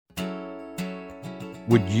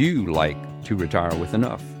Would you like to retire with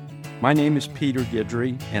enough? My name is Peter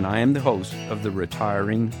Guidry, and I am the host of the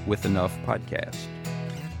Retiring with Enough podcast.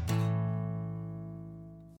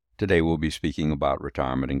 Today we'll be speaking about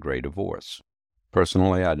retirement and gray divorce.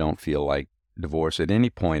 Personally, I don't feel like divorce at any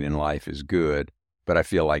point in life is good, but I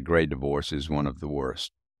feel like gray divorce is one of the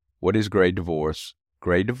worst. What is gray divorce?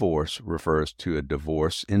 Gray divorce refers to a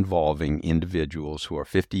divorce involving individuals who are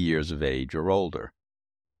 50 years of age or older.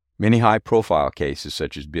 Many high-profile cases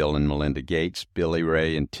such as Bill and Melinda Gates, Billy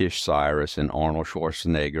Ray and Tish Cyrus, and Arnold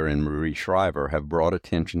Schwarzenegger and Marie Shriver have brought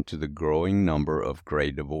attention to the growing number of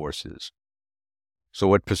gray divorces. So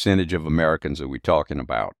what percentage of Americans are we talking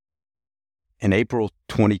about? An April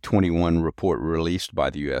 2021 report released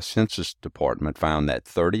by the U.S. Census Department found that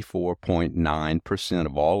 34.9%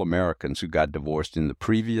 of all Americans who got divorced in the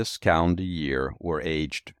previous calendar year were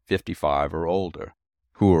aged 55 or older,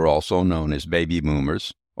 who are also known as baby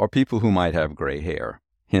boomers, or people who might have gray hair,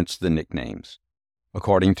 hence the nicknames.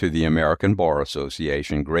 According to the American Bar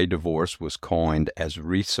Association, gray divorce was coined as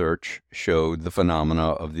research showed the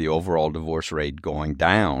phenomena of the overall divorce rate going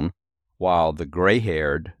down, while the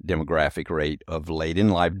gray-haired demographic rate of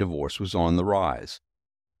late-in-life divorce was on the rise.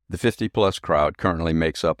 The 50-plus crowd currently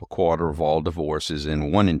makes up a quarter of all divorces,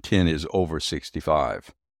 and 1 in 10 is over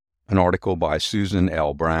 65. An article by Susan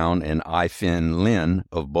L. Brown and I-Fin Lin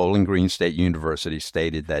of Bowling Green State University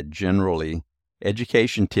stated that generally,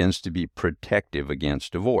 education tends to be protective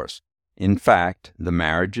against divorce. In fact, the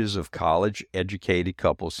marriages of college-educated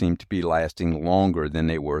couples seem to be lasting longer than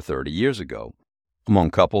they were 30 years ago. Among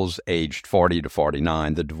couples aged 40 to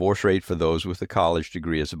 49, the divorce rate for those with a college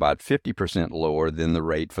degree is about 50% lower than the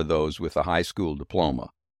rate for those with a high school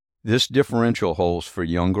diploma. This differential holds for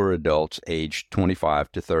younger adults aged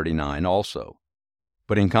 25 to 39 also.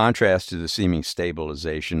 But in contrast to the seeming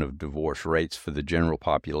stabilization of divorce rates for the general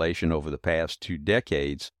population over the past 2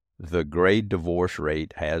 decades, the gray divorce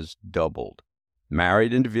rate has doubled.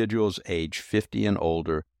 Married individuals aged 50 and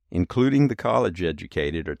older, including the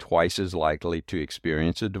college-educated, are twice as likely to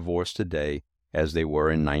experience a divorce today as they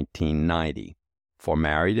were in 1990. For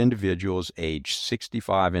married individuals aged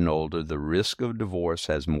 65 and older, the risk of divorce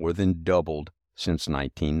has more than doubled since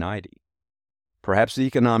 1990. Perhaps the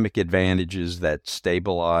economic advantages that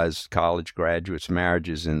stabilized college graduates'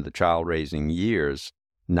 marriages in the child-raising years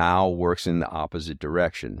now works in the opposite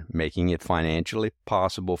direction, making it financially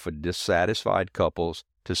possible for dissatisfied couples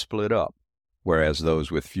to split up, whereas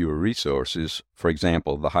those with fewer resources, for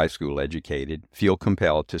example, the high school educated, feel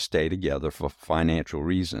compelled to stay together for financial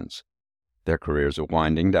reasons. Their careers are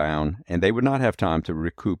winding down, and they would not have time to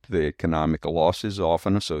recoup the economic losses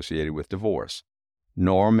often associated with divorce,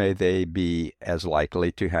 nor may they be as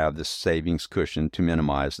likely to have the savings cushion to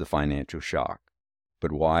minimize the financial shock.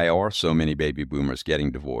 But why are so many baby boomers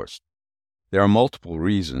getting divorced? There are multiple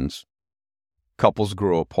reasons. Couples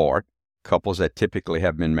grow apart. Couples that typically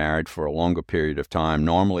have been married for a longer period of time,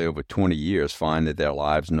 normally over 20 years, find that their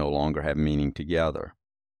lives no longer have meaning together.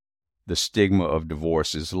 The stigma of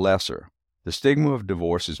divorce is lesser. The stigma of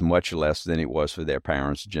divorce is much less than it was for their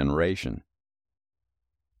parents' generation.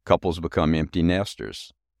 Couples become empty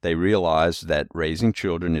nesters. They realize that raising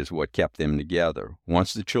children is what kept them together.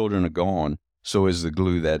 Once the children are gone, so is the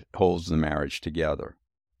glue that holds the marriage together.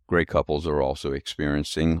 Gray couples are also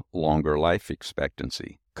experiencing longer life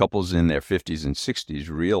expectancy. Couples in their 50s and 60s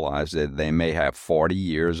realize that they may have 40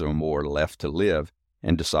 years or more left to live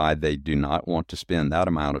and decide they do not want to spend that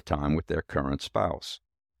amount of time with their current spouse.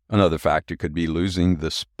 Another factor could be losing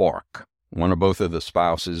the spark. One or both of the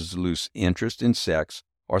spouses lose interest in sex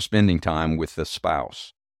or spending time with the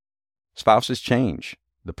spouse. Spouses change.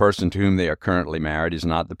 The person to whom they are currently married is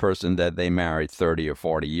not the person that they married 30 or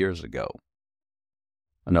 40 years ago.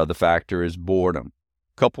 Another factor is boredom.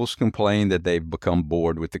 Couples complain that they've become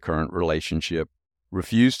bored with the current relationship,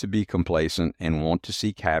 refuse to be complacent, and want to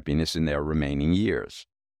seek happiness in their remaining years.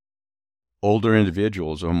 Older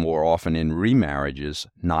individuals are more often in remarriages,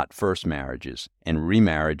 not first marriages, and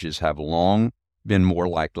remarriages have long been more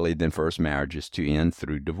likely than first marriages to end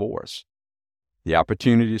through divorce. The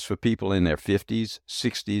opportunities for people in their 50s,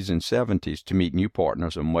 60s, and 70s to meet new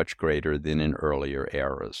partners are much greater than in earlier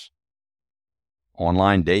eras.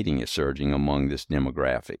 Online dating is surging among this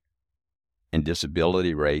demographic, and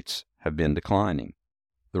disability rates have been declining.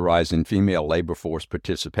 The rise in female labor force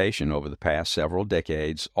participation over the past several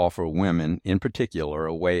decades offer women, in particular,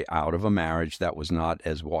 a way out of a marriage that was not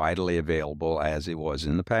as widely available as it was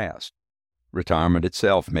in the past. Retirement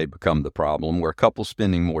itself may become the problem, where couples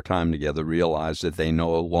spending more time together realize that they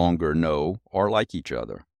no longer know or like each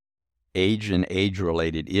other. Age and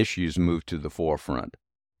age-related issues move to the forefront.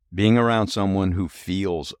 Being around someone who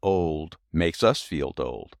feels old makes us feel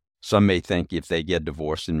old. Some may think if they get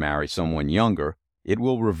divorced and marry someone younger, it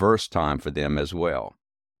will reverse time for them as well.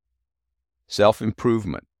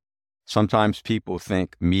 Self-improvement. Sometimes people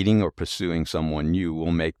think meeting or pursuing someone new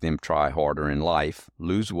will make them try harder in life,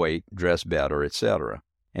 lose weight, dress better, etc.,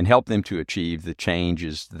 and help them to achieve the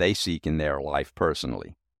changes they seek in their life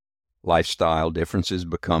personally. Lifestyle differences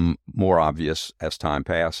become more obvious as time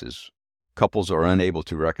passes. Couples are unable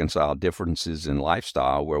to reconcile differences in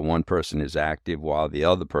lifestyle where one person is active while the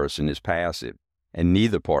other person is passive, and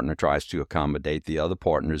neither partner tries to accommodate the other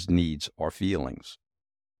partner's needs or feelings.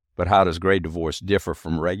 But how does gray divorce differ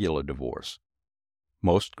from regular divorce?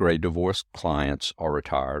 Most gray divorce clients are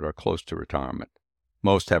retired or close to retirement.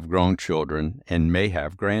 Most have grown children and may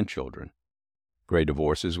have grandchildren. Gray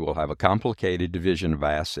divorces will have a complicated division of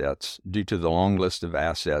assets due to the long list of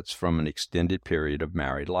assets from an extended period of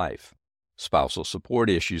married life. Spousal support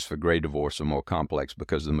issues for gray divorce are more complex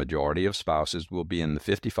because the majority of spouses will be in the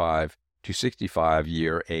 55 to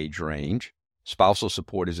 65-year age range. Spousal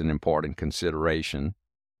support is an important consideration.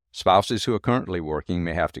 Spouses who are currently working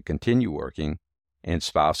may have to continue working, and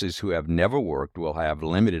spouses who have never worked will have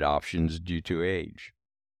limited options due to age.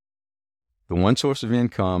 The one source of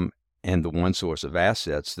income and the one source of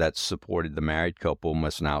assets that supported the married couple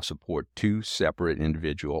must now support two separate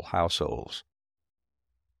individual households.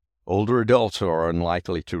 Older adults are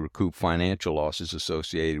unlikely to recoup financial losses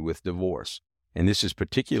associated with divorce, and this is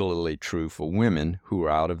particularly true for women who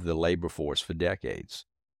are out of the labor force for decades.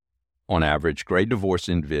 On average, gray divorced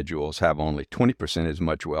individuals have only 20% as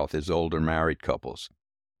much wealth as older married couples.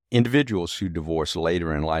 Individuals who divorce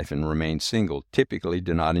later in life and remain single typically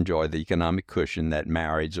do not enjoy the economic cushion that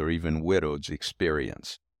marrieds or even widows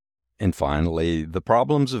experience. And finally, the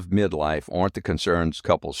problems of midlife aren't the concerns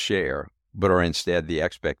couples share, but are instead the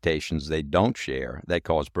expectations they don't share that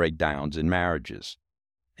cause breakdowns in marriages.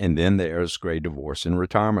 And then there's gray divorce and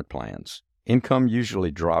retirement plans. Income usually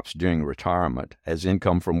drops during retirement as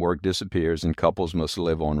income from work disappears and couples must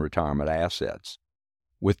live on retirement assets.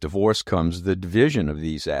 With divorce comes the division of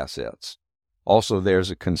these assets. Also,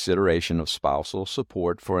 there's a consideration of spousal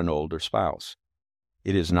support for an older spouse.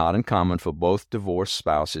 It is not uncommon for both divorced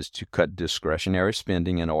spouses to cut discretionary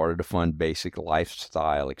spending in order to fund basic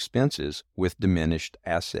lifestyle expenses with diminished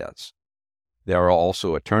assets. There are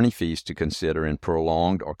also attorney fees to consider in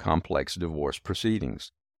prolonged or complex divorce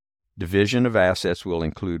proceedings. Division of assets will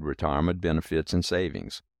include retirement benefits and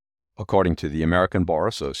savings. According to the American Bar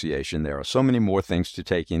Association, there are so many more things to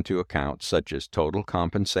take into account, such as total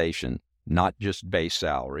compensation, not just base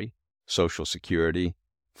salary, Social Security,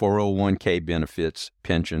 401k benefits,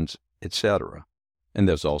 pensions, etc. And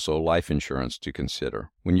there's also life insurance to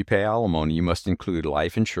consider. When you pay alimony, you must include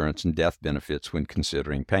life insurance and death benefits when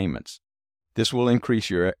considering payments. This will increase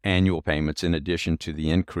your annual payments in addition to the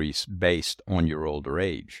increase based on your older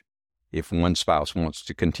age. If one spouse wants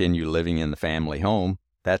to continue living in the family home,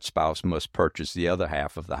 that spouse must purchase the other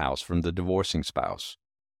half of the house from the divorcing spouse.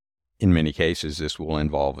 In many cases, this will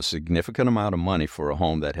involve a significant amount of money for a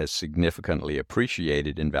home that has significantly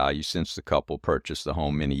appreciated in value since the couple purchased the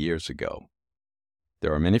home many years ago.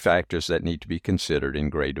 There are many factors that need to be considered in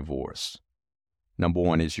gray divorce. Number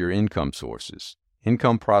one is your income sources.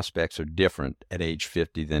 Income prospects are different at age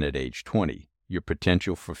 50 than at age 20. Your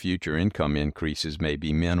potential for future income increases may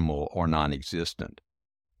be minimal or non-existent.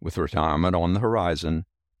 With retirement on the horizon,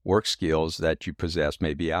 work skills that you possess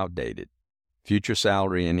may be outdated. Future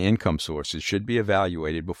salary and income sources should be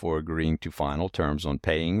evaluated before agreeing to final terms on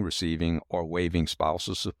paying, receiving, or waiving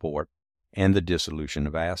spousal support and the dissolution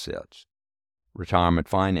of assets. Retirement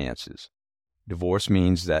finances. Divorce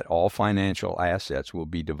means that all financial assets will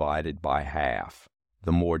be divided by half.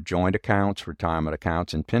 The more joint accounts, retirement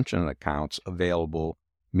accounts, and pension accounts available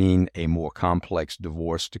mean a more complex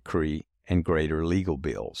divorce decree and greater legal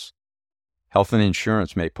bills. Health and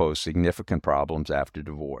insurance may pose significant problems after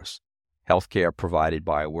divorce. Health care provided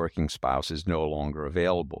by a working spouse is no longer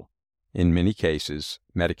available. In many cases,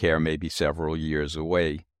 Medicare may be several years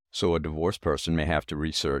away, so a divorced person may have to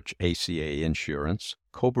research ACA insurance,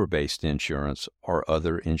 COBRA-based insurance, or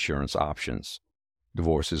other insurance options.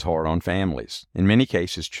 Divorce is hard on families. In many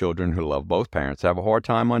cases, children who love both parents have a hard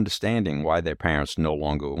time understanding why their parents no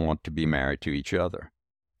longer want to be married to each other.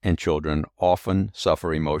 And children often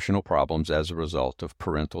suffer emotional problems as a result of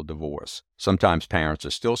parental divorce. Sometimes parents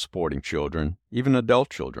are still supporting children, even adult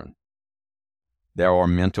children. There are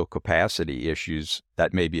mental capacity issues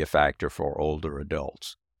that may be a factor for older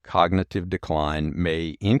adults. Cognitive decline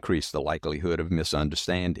may increase the likelihood of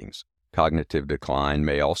misunderstandings. Cognitive decline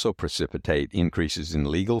may also precipitate increases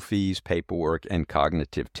in legal fees, paperwork, and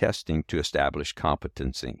cognitive testing to establish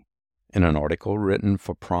competency. In an article written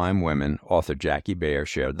for Prime Women, author Jackie Baer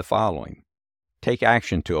shared the following. Take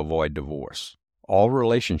action to avoid divorce. All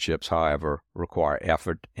relationships, however, require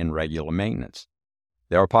effort and regular maintenance.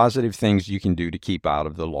 There are positive things you can do to keep out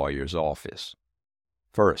of the lawyer's office.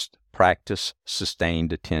 First, practice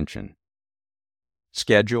sustained attention.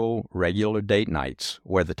 Schedule regular date nights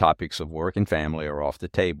where the topics of work and family are off the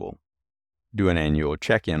table. Do an annual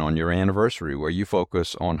check-in on your anniversary where you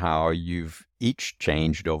focus on how you've each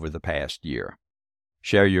changed over the past year.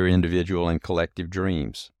 Share your individual and collective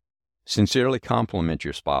dreams. Sincerely compliment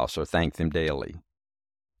your spouse or thank them daily.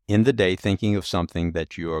 End the day thinking of something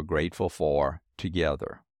that you are grateful for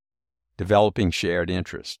together. Developing shared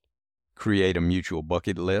interest. Create a mutual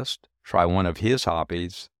bucket list, try one of his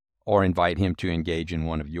hobbies, or invite him to engage in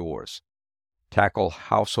one of yours. Tackle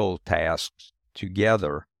household tasks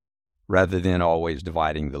together rather than always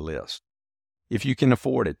dividing the list. If you can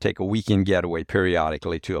afford it, take a weekend getaway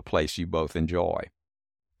periodically to a place you both enjoy.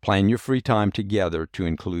 Plan your free time together to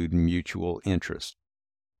include mutual interest.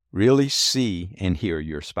 Really see and hear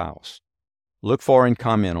your spouse. Look for and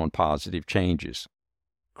comment on positive changes.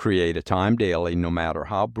 Create a time daily, no matter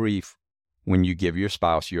how brief, when you give your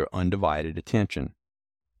spouse your undivided attention.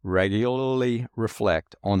 Regularly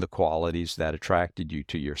reflect on the qualities that attracted you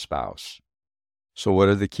to your spouse. So what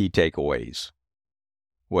are the key takeaways?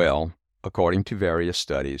 Well, according to various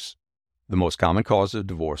studies, the most common cause of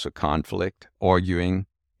divorce are conflict, arguing,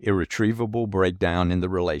 irretrievable breakdown in the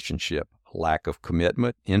relationship, lack of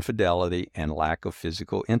commitment, infidelity, and lack of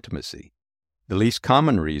physical intimacy. The least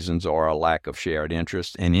common reasons are a lack of shared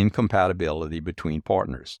interest and incompatibility between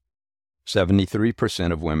partners.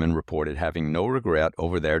 73% of women reported having no regret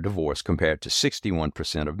over their divorce compared to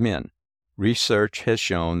 61% of men. Research has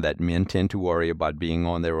shown that men tend to worry about being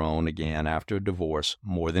on their own again after a divorce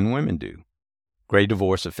more than women do. Gray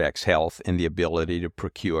divorce affects health and the ability to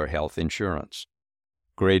procure health insurance.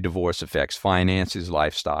 Gray divorce affects finances,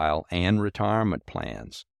 lifestyle, and retirement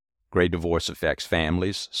plans. Gray divorce affects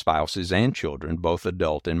families, spouses, and children, both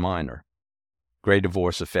adult and minor. Gray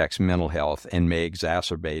divorce affects mental health and may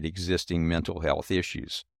exacerbate existing mental health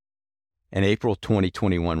issues. An April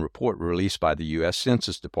 2021 report released by the U.S.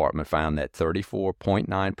 Census Department found that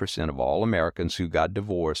 34.9% of all Americans who got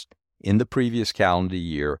divorced in the previous calendar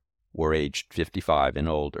year were aged 55 and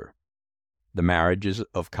older. The marriages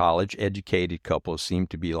of college-educated couples seem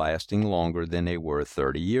to be lasting longer than they were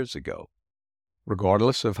 30 years ago.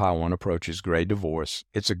 Regardless of how one approaches gray divorce,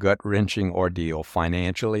 it's a gut-wrenching ordeal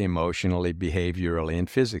financially, emotionally, behaviorally, and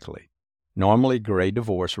physically. Normally, gray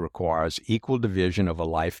divorce requires equal division of a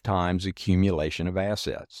lifetime's accumulation of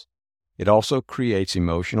assets. It also creates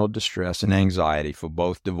emotional distress and anxiety for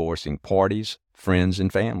both divorcing parties, friends,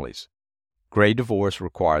 and families. Gray divorce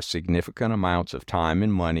requires significant amounts of time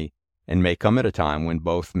and money and may come at a time when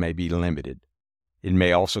both may be limited. It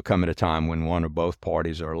may also come at a time when one or both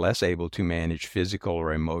parties are less able to manage physical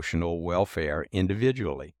or emotional welfare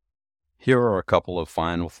individually. Here are a couple of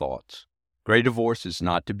final thoughts. Gray divorce is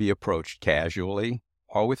not to be approached casually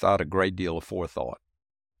or without a great deal of forethought.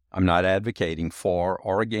 I'm not advocating for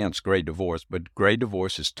or against gray divorce, but gray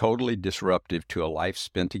divorce is totally disruptive to a life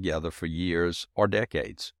spent together for years or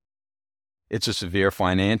decades. It's a severe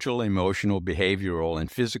financial, emotional, behavioral,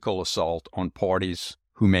 and physical assault on parties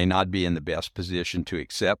who may not be in the best position to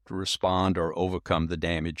accept, respond, or overcome the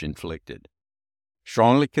damage inflicted.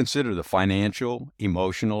 Strongly consider the financial,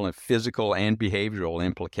 emotional, and physical and behavioral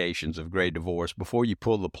implications of gray divorce before you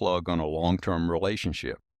pull the plug on a long-term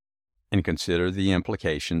relationship. And consider the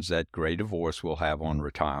implications that gray divorce will have on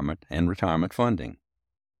retirement and retirement funding.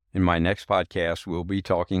 In my next podcast, we'll be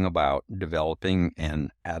talking about developing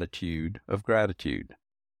an attitude of gratitude.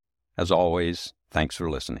 As always, thanks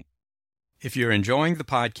for listening. If you're enjoying the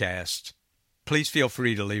podcast, please feel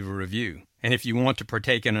free to leave a review. And if you want to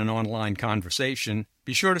partake in an online conversation,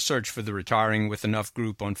 be sure to search for the Retiring with Enough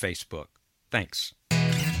group on Facebook. Thanks.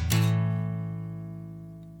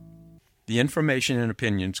 The information and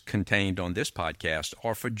opinions contained on this podcast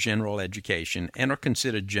are for general education and are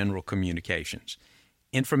considered general communications.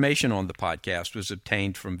 Information on the podcast was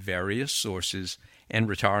obtained from various sources, and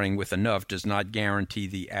Retiring with Enough does not guarantee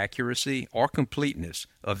the accuracy or completeness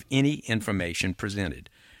of any information presented.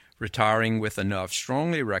 Retiring with Enough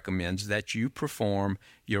strongly recommends that you perform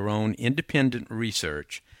your own independent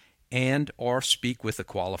research and/or speak with a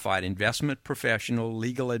qualified investment professional,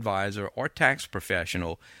 legal advisor, or tax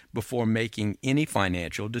professional before making any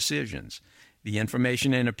financial decisions. The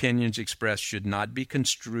information and opinions expressed should not be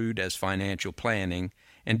construed as financial planning,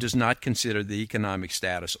 and does not consider the economic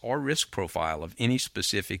status or risk profile of any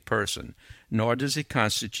specific person, nor does it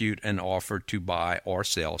constitute an offer to buy or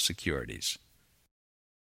sell securities.